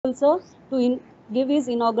Principal Sir to give his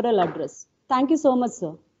inaugural address. Thank you so much,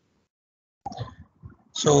 sir.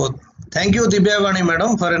 So thank you Dibyavani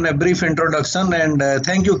madam for a brief introduction, and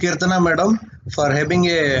thank you Kirtana madam for having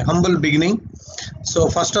a humble beginning. So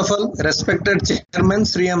first of all, respected Chairman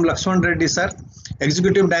Sri M. Lakshman Reddy sir,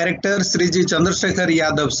 Executive Director Sri G. Chandrasekhar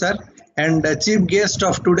Yadav sir, and Chief Guest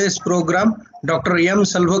of today's program Dr. M.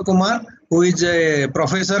 Kumar, who is a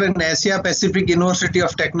professor in Asia Pacific University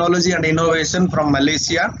of Technology and Innovation from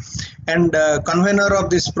Malaysia, and convener of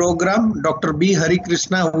this program Dr. B. Hari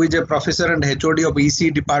Krishna, who is a professor and HOD of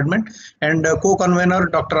EC department, and co-convener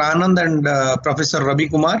Dr. Anand and Professor Ravi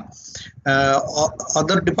Kumar,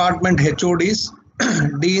 other department HODs,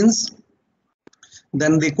 deans,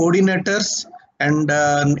 then the coordinators, and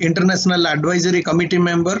international advisory committee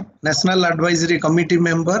member, national advisory committee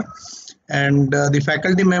member, and the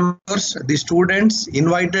faculty members, the students,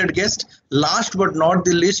 invited guests, last but not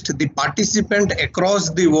the least, the participant across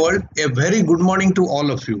the world. A very good morning to all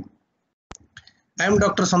of you. I am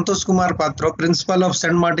Dr. Santosh Kumar Patra, Principal of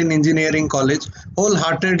St. Martin Engineering College.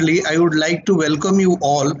 Wholeheartedly, I would like to welcome you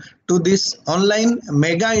all to this online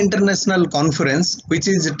mega international conference, which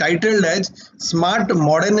is titled as Smart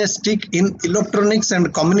Modernistic in Electronics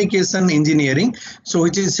and Communication Engineering. So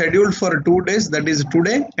which is scheduled for 2 days, that is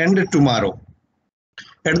today and tomorrow.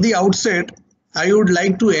 At the outset, I would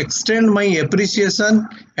like to extend my appreciation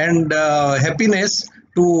and happiness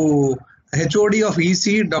to HOD of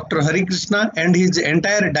EC, Dr. Hari Krishna, and his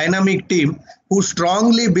entire dynamic team, who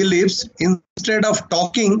strongly believes instead of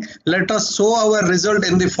talking, let us show our result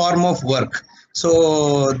in the form of work.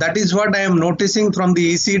 So that is what I am noticing from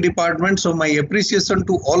the EC department. So my appreciation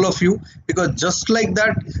to all of you, because just like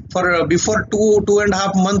that, for before two and a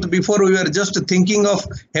half months before, we were just thinking of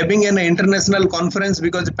having an international conference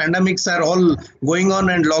because pandemics are all going on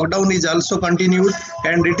and lockdown is also continued,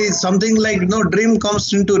 and it is something like dream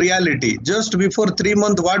comes into reality. Just before 3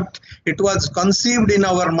 months, what it was conceived in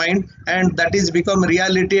our mind, and that is become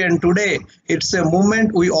reality, and today it's a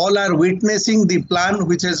moment we all are witnessing the plan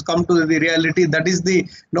which has come to the reality. That is the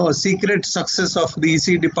secret success of the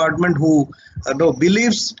EC department, who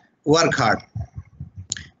believes work hard.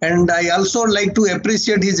 And I also like to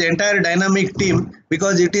appreciate his entire dynamic team,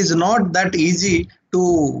 because it is not that easy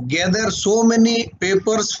to gather so many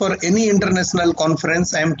papers for any international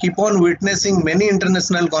conference. I am keep on witnessing many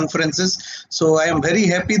international conferences. So I am very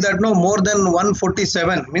happy that more than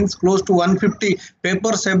 147, means close to 150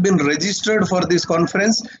 papers have been registered for this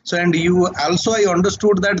conference. So, and you also, I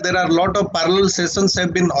understood that there are a lot of parallel sessions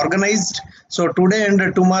have been organized. So today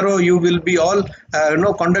and tomorrow you will be all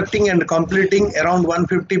conducting and completing around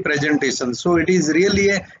 150 presentations. So it is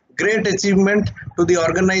really a great achievement to the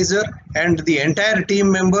organizer and the entire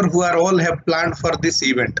team member who are all have planned for this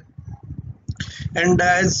event. And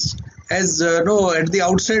as at the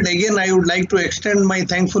outset, again I would like to extend my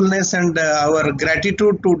thankfulness and our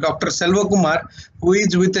gratitude to Dr. Selva Kumar, who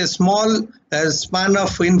is with a small span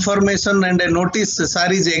of information and a notice,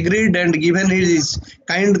 sir is agreed and given his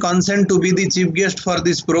kind consent to be the chief guest for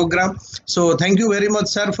this program. So thank you very much,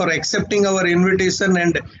 sir, for accepting our invitation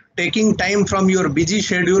and taking time from your busy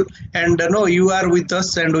schedule, and you are with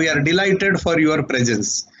us and we are delighted for your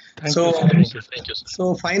presence. Thank you.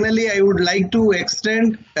 So finally, I would like to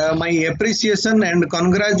extend my appreciation and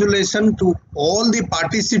congratulations to all the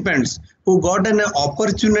participants who got an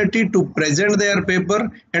opportunity to present their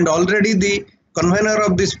paper, and already the convener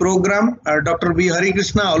of this program, Dr. B. Hari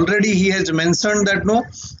Krishna, already he has mentioned that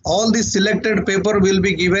all the selected paper will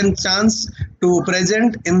be given chance to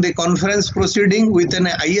present in the conference proceeding with an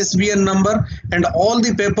ISBN number, and all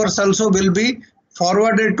the papers also will be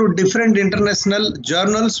forwarded to different international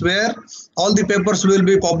journals where all the papers will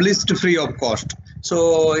be published free of cost.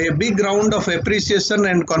 So a big round of appreciation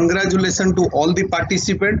and congratulations to all the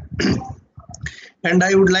participants. And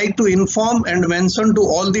I would like to inform and mention to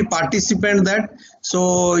all the participants that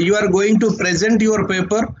so you are going to present your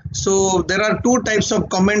paper. So there are two types of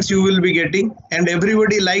comments you will be getting, and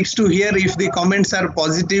everybody likes to hear if the comments are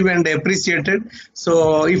positive and appreciated.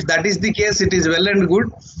 So if that is the case, it is well and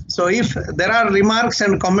good. So if there are remarks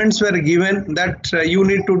and comments were given that you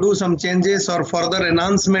need to do some changes or further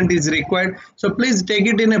enhancement is required, so please take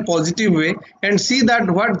it in a positive way and see that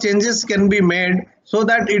what changes can be made, so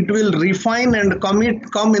that it will refine and come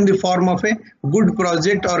in the form of a good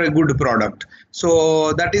project or a good product.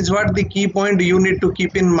 So that is what the key point you need to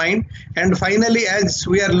keep in mind. And finally, as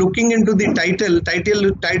we are looking into the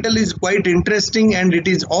title is quite interesting, and it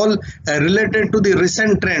is all related to the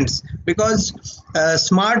recent trends, because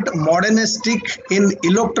smart modernistic in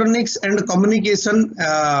electronics and communication,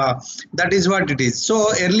 that is what it is.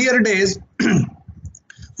 So earlier days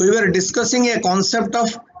we were discussing a concept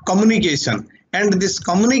of communication. And this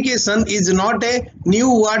communication is not a new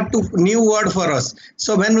word for us.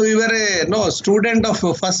 So when we were a student of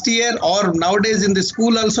first year, or nowadays in the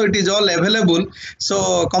school also, it is all available.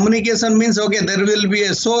 So communication means, okay, there will be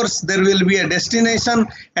a source, there will be a destination,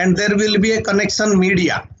 and there will be a connection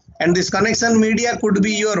media. And this connection media could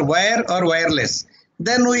be your wire or wireless.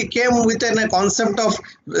 Then we came with a concept of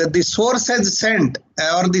the source has sent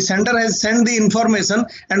or the sender has sent the information,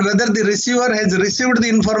 and whether the receiver has received the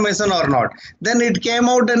information or not. Then it came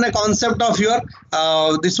out in a concept of your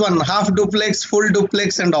this one, half duplex, full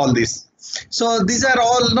duplex, and all this. So these are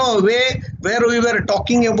all way where we were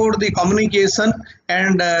talking about the communication,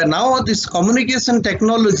 and now this communication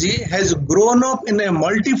technology has grown up in a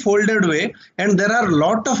multifolded way, and there are a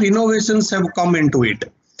lot of innovations have come into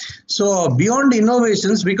it. So beyond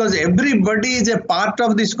innovations, because everybody is a part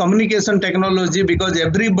of this communication technology, because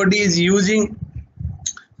everybody is using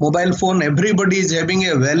mobile phone, everybody is having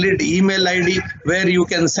a valid email ID where you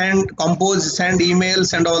can send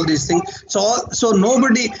emails and all these things. So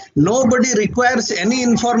nobody requires any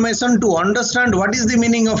information to understand what is the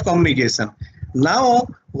meaning of communication. Now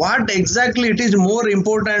what exactly it is more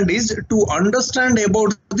important is to understand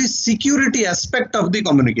about the security aspect of the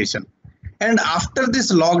communication. And after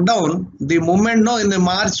this lockdown, the moment in the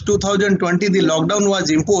March 2020, the lockdown was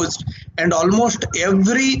imposed, and almost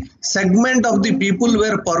every segment of the people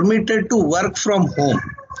were permitted to work from home.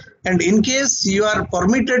 And in case you are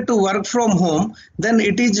permitted to work from home, then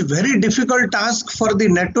it is very difficult task for the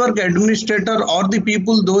network administrator or the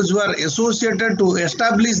people, those who are associated to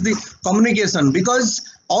establish the communication, because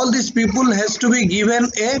all these people has to be given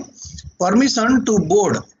a permission to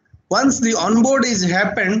board. Once the onboard is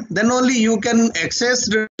happened, then only you can access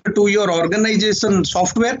to your organization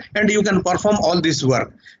software and you can perform all this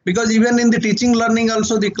work. Because even in the teaching learning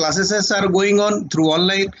also, the classes are going on through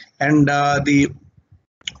online, and the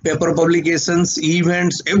paper publications,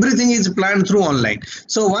 events, everything is planned through online.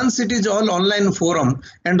 So once it is all online forum,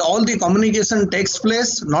 and all the communication takes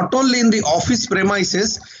place not only in the office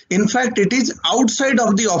premises, in fact it is outside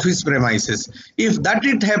of the office premises. If that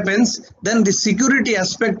it happens, then the security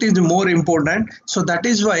aspect is more important. So that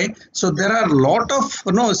is why, so there are a lot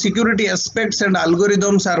of security aspects and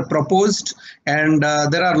algorithms are proposed, and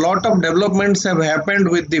there are a lot of developments have happened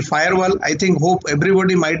with the firewall. I think, hope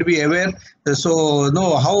everybody might be aware. So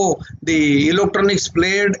how the electronics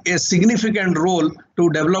played a significant role to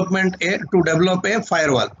develop a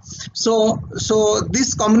firewall. So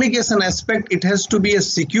this communication aspect, it has to be a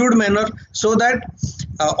secured manner, so that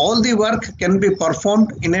all the work can be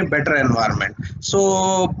performed in a better environment.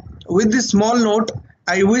 So with this small note,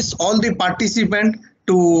 I wish all the participants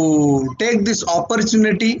to take this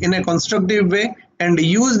opportunity in a constructive way and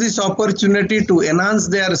use this opportunity to enhance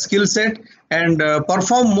their skill set and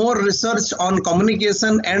perform more research on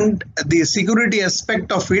communication and the security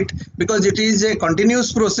aspect of it, because it is a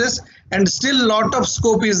continuous process and still lot of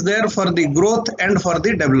scope is there for the growth and for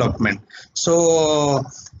the development. So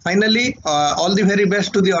finally, all the very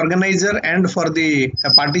best to the organizer and for the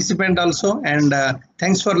participant also, and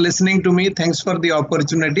thanks for listening to me. Thanks for the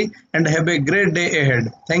opportunity, and have a great day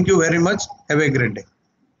ahead. Thank you very much. Have a great day.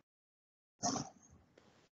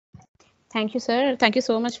 Thank you, sir. Thank you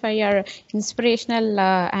so much for your inspirational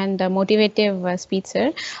and motivative speech,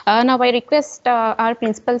 sir. Now I request our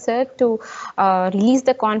principal, sir, to release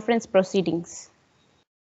the conference proceedings.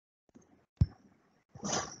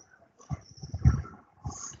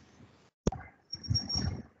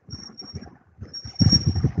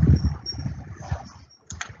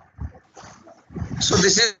 So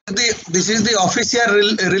this is the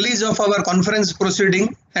official release of our conference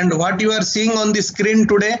proceeding, and what you are seeing on the screen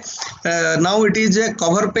today, now it is a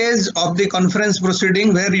cover page of the conference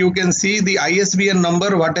proceeding, where you can see the ISBN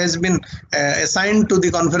number what has been assigned to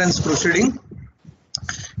the conference proceeding.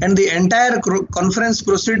 And the entire conference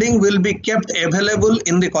proceeding will be kept available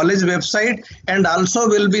in the college website, and also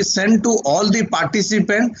will be sent to all the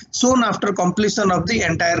participants soon after completion of the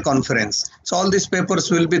entire conference. So all these papers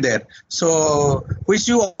will be there. So wish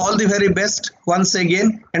you all the very best once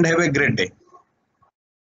again, and have a great day.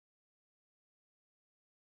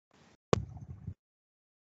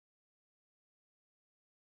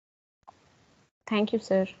 Thank you,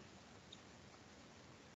 sir.